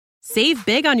Save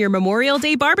big on your Memorial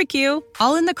Day barbecue,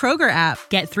 all in the Kroger app.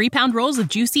 Get 3-pound rolls of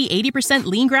juicy 80%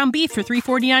 lean ground beef for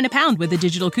 $3.49 a pound with a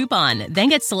digital coupon. Then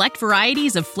get select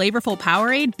varieties of flavorful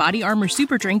Powerade, Body Armor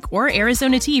Super Drink, or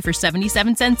Arizona tea for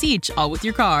 77 cents each, all with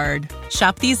your card.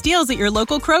 Shop these deals at your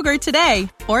local Kroger today,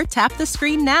 or tap the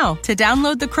screen now to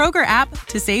download the Kroger app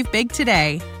to save big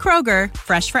today. Kroger,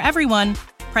 fresh for everyone.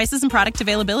 Prices and product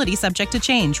availability subject to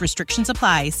change. Restrictions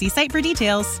apply. See site for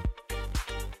details.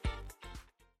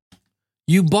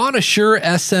 You bought a Shure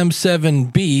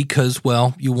SM7B because,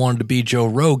 well, you wanted to be Joe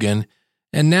Rogan,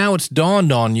 and now it's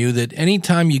dawned on you that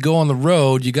anytime you go on the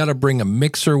road, you got to bring a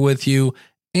mixer with you,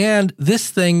 and this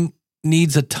thing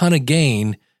needs a ton of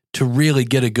gain to really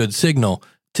get a good signal.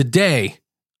 Today,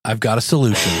 I've got a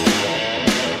solution.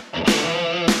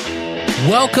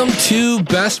 Welcome to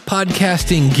Best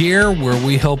Podcasting Gear, where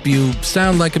we help you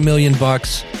sound like $1 million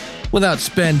without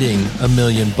spending $1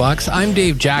 million. I'm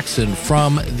Dave Jackson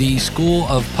from the School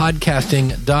of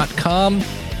Podcasting.com,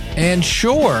 and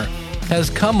Shure has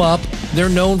come up. They're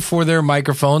known for their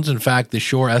microphones. In fact, the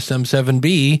Shure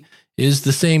SM7B is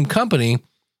the same company,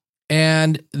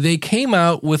 and they came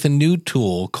out with a new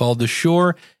tool called the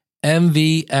Shure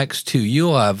MVX2u.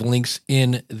 You'll have links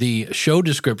in the show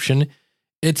description.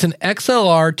 It's an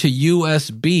XLR to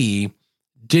USB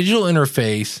digital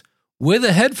interface with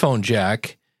a headphone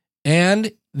jack,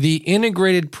 and the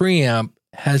integrated preamp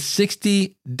has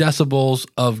 60 decibels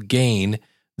of gain.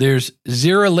 There's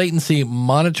zero latency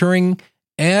monitoring,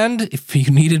 and if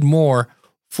you needed more,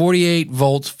 48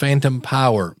 volts phantom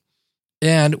power.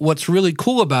 And what's really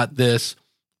cool about this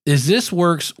is this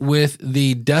works with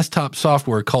the desktop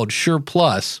software called Shure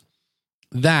Plus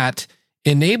that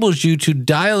enables you to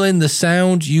dial in the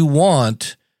sound you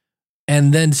want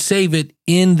and then save it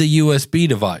in the USB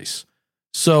device.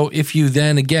 So if you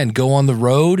then, again, go on the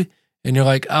road and you're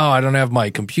like, oh, I don't have my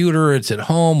computer, it's at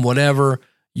home, whatever,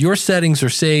 your settings are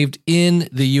saved in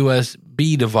the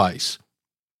USB device.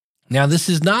 Now, this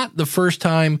is not the first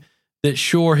time that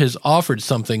Shure has offered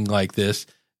something like this.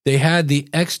 They had the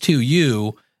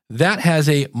X2u that has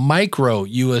a micro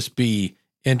USB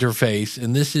interface,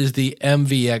 and this is the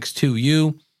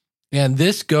MVX2u, and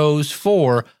this goes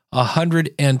for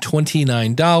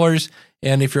 $129.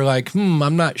 And if you're like,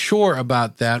 I'm not sure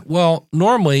about that, well,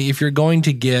 normally if you're going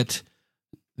to get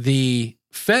the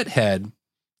FET head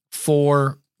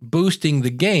for boosting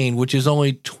the gain, which is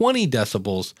only 20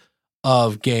 decibels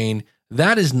of gain,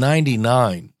 that is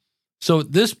 $99. So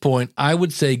at this point, I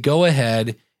would say go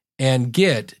ahead and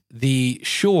get the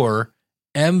Shure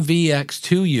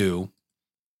MVX2u,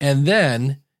 and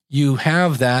then you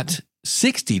have that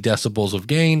 60 decibels of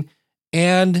gain,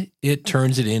 and it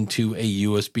turns it into a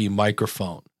USB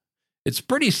microphone. It's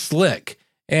pretty slick,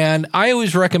 and I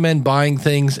always recommend buying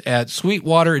things at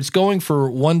Sweetwater. It's going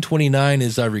for $129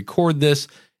 as I record this,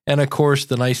 and of course,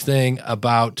 the nice thing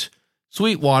about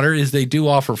Sweetwater is they do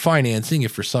offer financing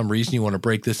if for some reason you want to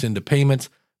break this into payments,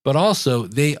 but also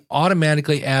they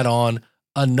automatically add on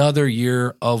another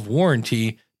year of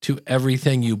warranty to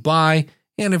everything you buy,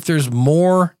 and if there's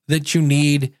more that you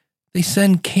need, they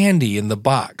send candy in the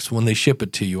box when they ship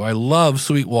it to you. I love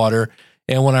Sweetwater,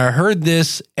 and when I heard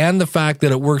this and the fact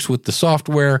that it works with the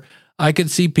software, I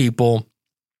could see people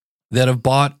that have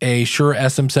bought a Shure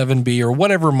SM7B or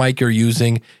whatever mic you're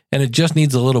using, and it just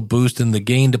needs a little boost in the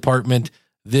gain department.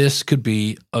 This could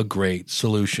be a great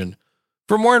solution.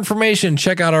 For more information,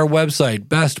 check out our website,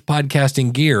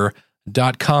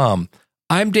 bestpodcastinggear.com.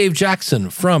 I'm Dave Jackson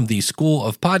from the School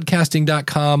of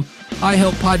Podcasting.com. I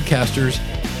help podcasters.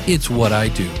 It's what I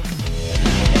do.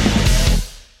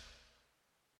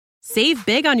 Save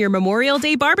big on your Memorial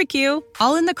Day barbecue,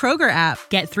 all in the Kroger app.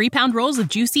 Get 3-pound rolls of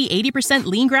juicy 80%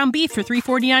 lean ground beef for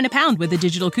 $3.49 a pound with a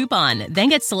digital coupon. Then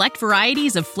get select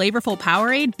varieties of flavorful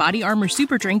Powerade, Body Armor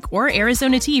Super Drink, or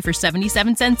Arizona tea for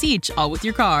 77 cents each, all with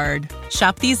your card.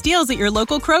 Shop these deals at your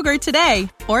local Kroger today,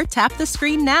 or tap the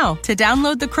screen now to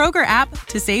download the Kroger app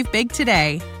to save big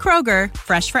today. Kroger,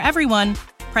 fresh for everyone.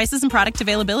 Prices and product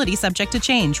availability subject to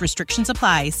change. Restrictions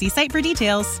apply. See site for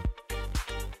details.